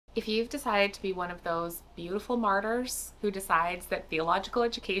If you've decided to be one of those beautiful martyrs who decides that theological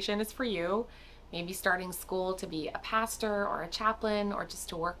education is for you, maybe starting school to be a pastor or a chaplain or just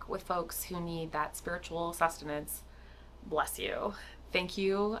to work with folks who need that spiritual sustenance, bless you. Thank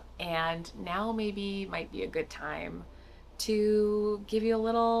you. And now maybe might be a good time to give you a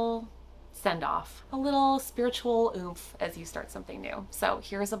little send off, a little spiritual oomph as you start something new. So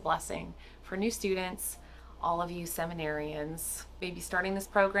here's a blessing for new students, all of you seminarians, maybe starting this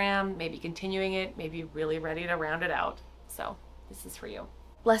program, maybe continuing it, maybe really ready to round it out. So this is for you.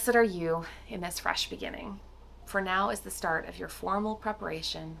 Blessed are you in this fresh beginning, for now is the start of your formal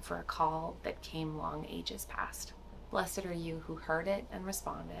preparation for a call that came long ages past. Blessed are you who heard it and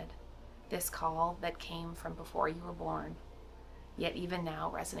responded, this call that came from before you were born, yet even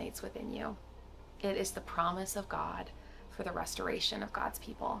now resonates within you. It is the promise of God for the restoration of God's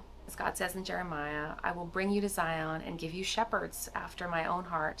people. As God says in Jeremiah, I will bring you to Zion and give you shepherds after my own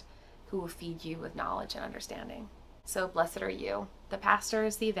heart who will feed you with knowledge and understanding. So blessed are you, the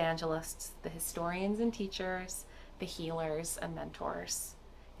pastors, the evangelists, the historians and teachers, the healers and mentors.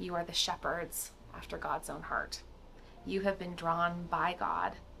 You are the shepherds after God's own heart. You have been drawn by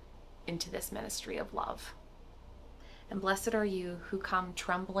God into this ministry of love. And blessed are you who come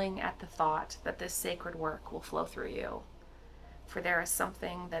trembling at the thought that this sacred work will flow through you, for there is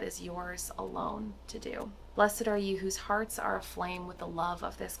something that is yours alone to do. Blessed are you whose hearts are aflame with the love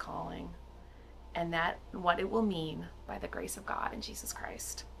of this calling, and that what it will mean by the grace of God in Jesus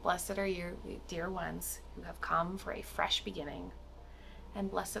Christ. Blessed are you, dear ones, who have come for a fresh beginning,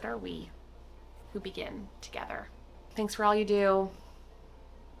 and blessed are we who begin together. Thanks for all you do.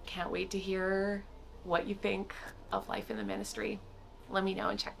 Can't wait to hear what you think of life in the ministry. Let me know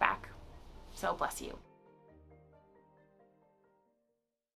and check back. So bless you.